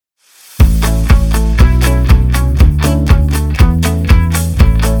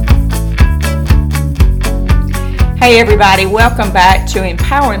Hey everybody, welcome back to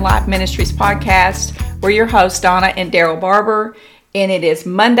Empowering Life Ministries podcast. We're your hosts, Donna and Daryl Barber, and it is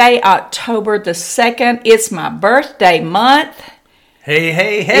Monday, October the 2nd. It's my birthday month.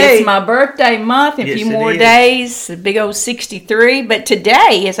 Hey. It's my birthday month. In a few more days, a big old 63. But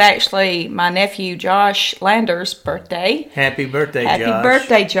today is actually my nephew Josh Lander's birthday. Happy birthday, Josh. Happy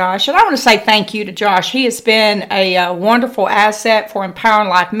birthday, Josh. And I want to say thank you to Josh. He has been a wonderful asset for Empowering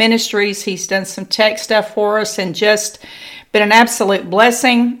Life Ministries. He's done some tech stuff for us and just been an absolute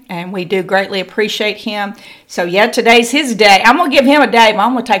blessing, and we do greatly appreciate him. So, yeah, today's his day. I'm going to give him a day, but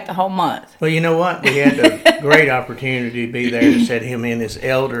I'm going to take the whole month. Well, you know what? We had a great opportunity to be there to set him in as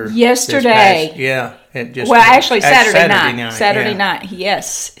elder. Yesterday. Saturday night,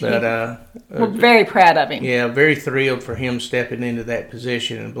 yes. But we're very proud of him. Yeah, very thrilled for him stepping into that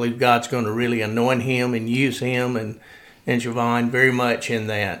position, and believe God's going to really anoint him and use him and Siobhan very much in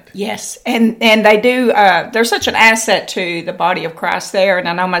that. Yes, and they do, they're such an asset to the body of Christ there, and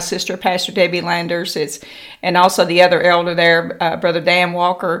I know my sister, Pastor Debbie Landers, and also the other elder there, Brother Dan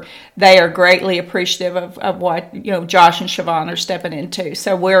Walker, they are greatly appreciative of what, Josh and Siobhan are stepping into.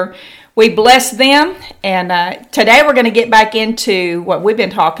 So we bless them, and today we're going to get back into what we've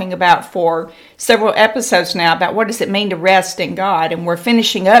been talking about for several episodes now, about what does it mean to rest in God, and we're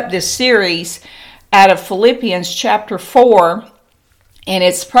finishing up this series out of Philippians chapter 4, and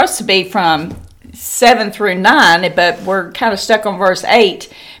it's supposed to be from 7 through 9, but we're kind of stuck on verse 8.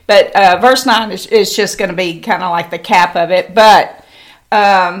 But verse 9 is just going to be kind of like the cap of it. But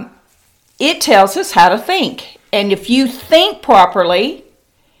it tells us how to think. And if you think properly,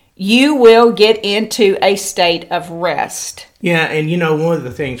 you will get into a state of rest. Yeah, and one of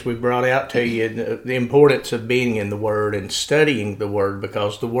the things we brought out to you, the importance of being in the Word and studying the Word,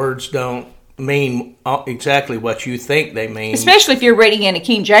 because the words don't mean exactly what you think they mean. Especially if you're reading in a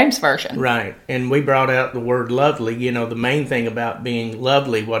King James Version. Right. And we brought out the word lovely. The main thing about being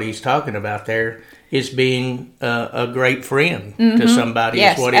lovely, what he's talking about there, is being a great friend to somebody.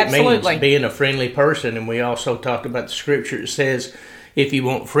 Yes, is what it absolutely. means. Being a friendly person. And we also talked about the scripture that says, if you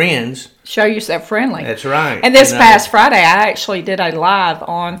want friends, show yourself friendly. That's right. And this past Friday, I actually did a live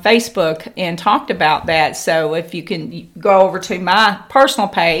on Facebook and talked about that. So if you can go over to my personal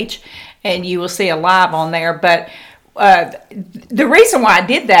page, and you will see a live on there. But the reason why I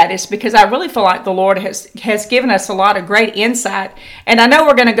did that is because I really feel like the Lord has given us a lot of great insight. And I know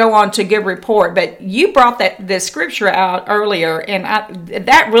we're going to go on to Good Report, but you brought the scripture out earlier, and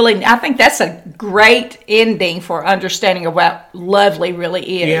I think that's a great ending for understanding of what lovely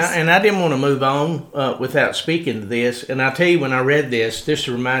really is. Yeah, and I didn't want to move on without speaking to this. And I tell you, when I read this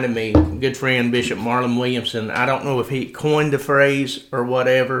reminded me, good friend Bishop Marlon Williamson, I don't know if he coined the phrase or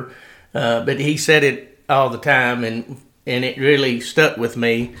whatever, but he said it all the time, and it really stuck with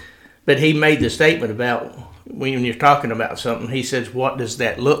me. But he made the statement about when you're talking about something, he says, what does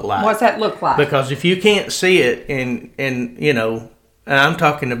that look like? What's that look like? Because if you can't see it, and I'm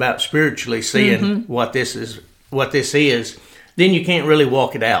talking about spiritually seeing what this is, then you can't really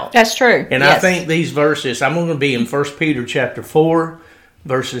walk it out. That's true. And yes. I think these verses, I'm going to be in 1 Peter chapter 4,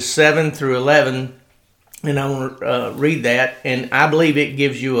 verses 7 through 11, and I want to read that, and I believe it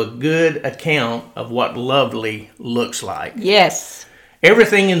gives you a good account of what lovely looks like. Yes.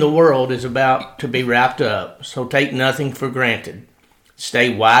 Everything in the world is about to be wrapped up, so take nothing for granted.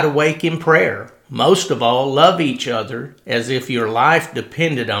 Stay wide awake in prayer. Most of all, love each other as if your life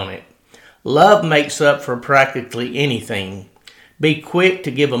depended on it. Love makes up for practically anything. Be quick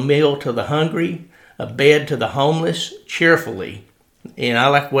to give a meal to the hungry, a bed to the homeless, cheerfully. And I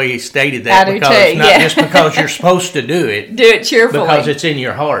like the way he stated that, because it's not just because you're supposed to do it. Do it cheerfully. Because it's in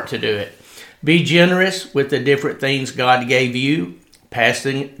your heart to do it. Be generous with the different things God gave you,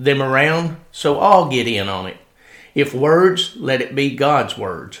 passing them around so all get in on it. If words, let it be God's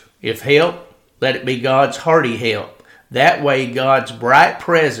words. If help, let it be God's hearty help. That way God's bright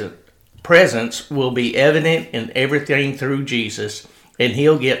presence will be evident in everything through Jesus, and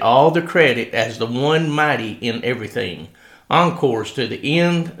he'll get all the credit as the one mighty in everything. Encores to the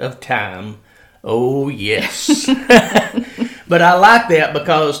end of time. Oh, yes. But I like that,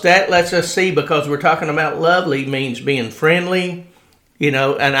 because that lets us see, because we're talking about lovely means being friendly, and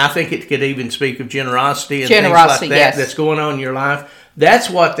I think it could even speak of generosity and things like that, yes, that's going on in your life. That's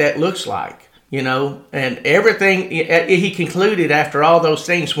what that looks like, and everything. He concluded after all those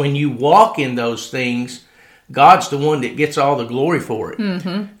things, when you walk in those things, God's the one that gets all the glory for it.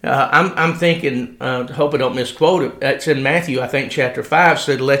 Mm-hmm. I'm thinking, hope I don't misquote it, it's in Matthew, I think, chapter 5,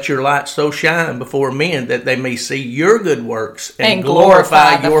 said, let your light so shine before men that they may see your good works and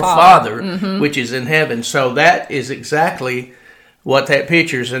glorify your Father, which is in heaven. So that is exactly what that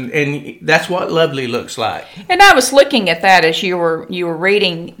pictures, and that's what lovely looks like. And I was looking at that as you were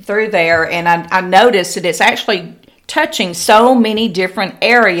reading through there, and I noticed that it's actually touching so many different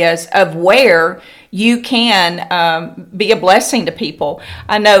areas of where you can be a blessing to people.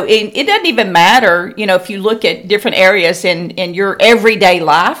 I know it doesn't even matter, if you look at different areas in your everyday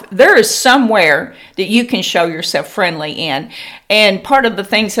life, there is somewhere that you can show yourself friendly in. And part of the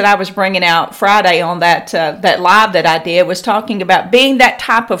things that I was bringing out Friday on that live that I did was talking about being that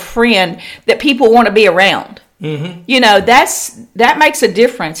type of friend that people want to be around. Mm-hmm. That makes a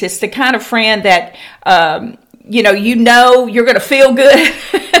difference. It's the kind of friend that, you're going to feel good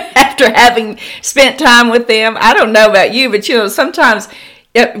after having spent time with them. I don't know about you, but sometimes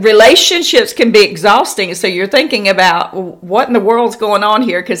relationships can be exhausting. So you're thinking about what in the world's going on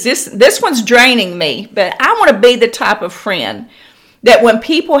here, because this one's draining me. But I want to be the type of friend that when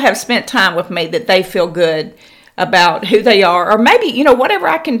people have spent time with me, that they feel good about who they are, or maybe, whatever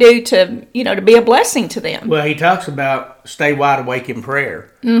I can do to be a blessing to them. Well, he talks about stay wide awake in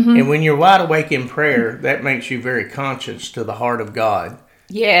prayer. Mm-hmm. And when you're wide awake in prayer, that makes you very conscious to the heart of God.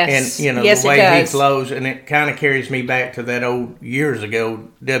 Yes. And, yes, the way he flows, and it kind of carries me back to that old years ago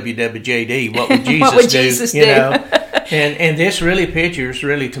WWJD, what would Jesus what would Jesus do? And this really pictures,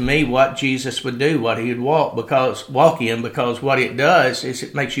 to me, what Jesus would do, what he would walk in, because what it does is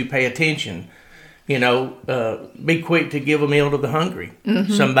it makes you pay attention. Be quick to give a meal to the hungry,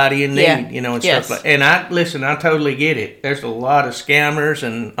 mm-hmm. somebody in need, and yes. stuff like. And I totally get it. There's a lot of scammers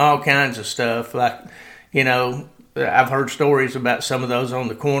and all kinds of stuff. Like, I've heard stories about some of those on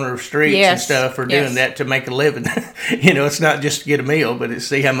the corner of streets and stuff are doing that to make a living. It's not just to get a meal, but it's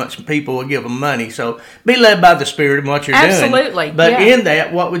see how much people will give them money. So be led by the Spirit in what you're doing. Absolutely. But in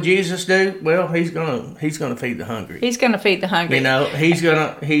that, what would Jesus do? Well, he's gonna feed the hungry. He's gonna feed the hungry. He's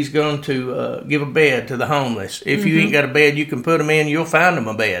going to give a bed to the homeless. If you ain't got a bed, you can put them in. You'll find them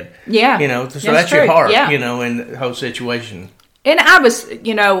a bed. Yeah. So that's your heart. In the whole situation. And I was,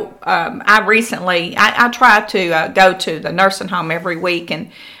 I recently, I try to go to the nursing home every week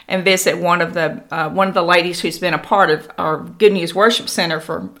and visit one of the ladies who's been a part of our Good News Worship Center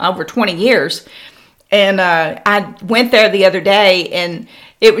for over 20 years. And I went there the other day, and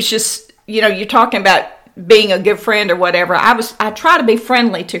it was just, you're talking about being a good friend or whatever. I try to be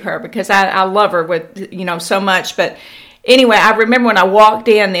friendly to her because I love her with, so much. But anyway, I remember when I walked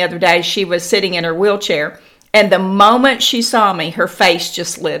in the other day, she was sitting in her wheelchair. And the moment she saw me, her face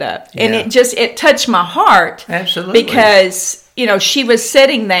just lit up. Yeah. And it touched my heart. Absolutely. Because, she was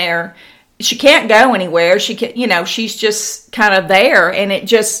sitting there. She can't go anywhere. She can, she's just kind of there. And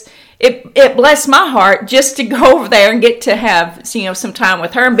it blessed my heart just to go over there and get to have, some time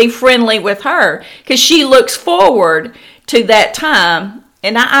with her and be friendly with her. Because she looks forward to that time.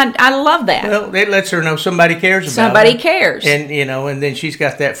 And I love that. Well, it lets her know somebody cares about her. Somebody cares. And, and then she's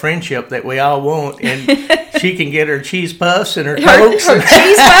got that friendship that we all want. And she can get her cheese puffs and her Cokes. Her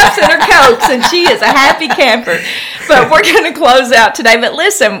cheese puffs and her Cokes. And she is a happy camper. But we're going to close out today. But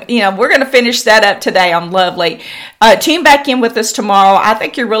listen, we're going to finish that up today on Lovely. Tune back in with us tomorrow. I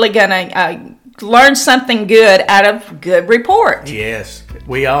think you're really going to learn something good out of Good Report. Yes.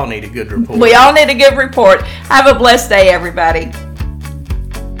 We all need a good report. We all need a good report. Have a blessed day, everybody.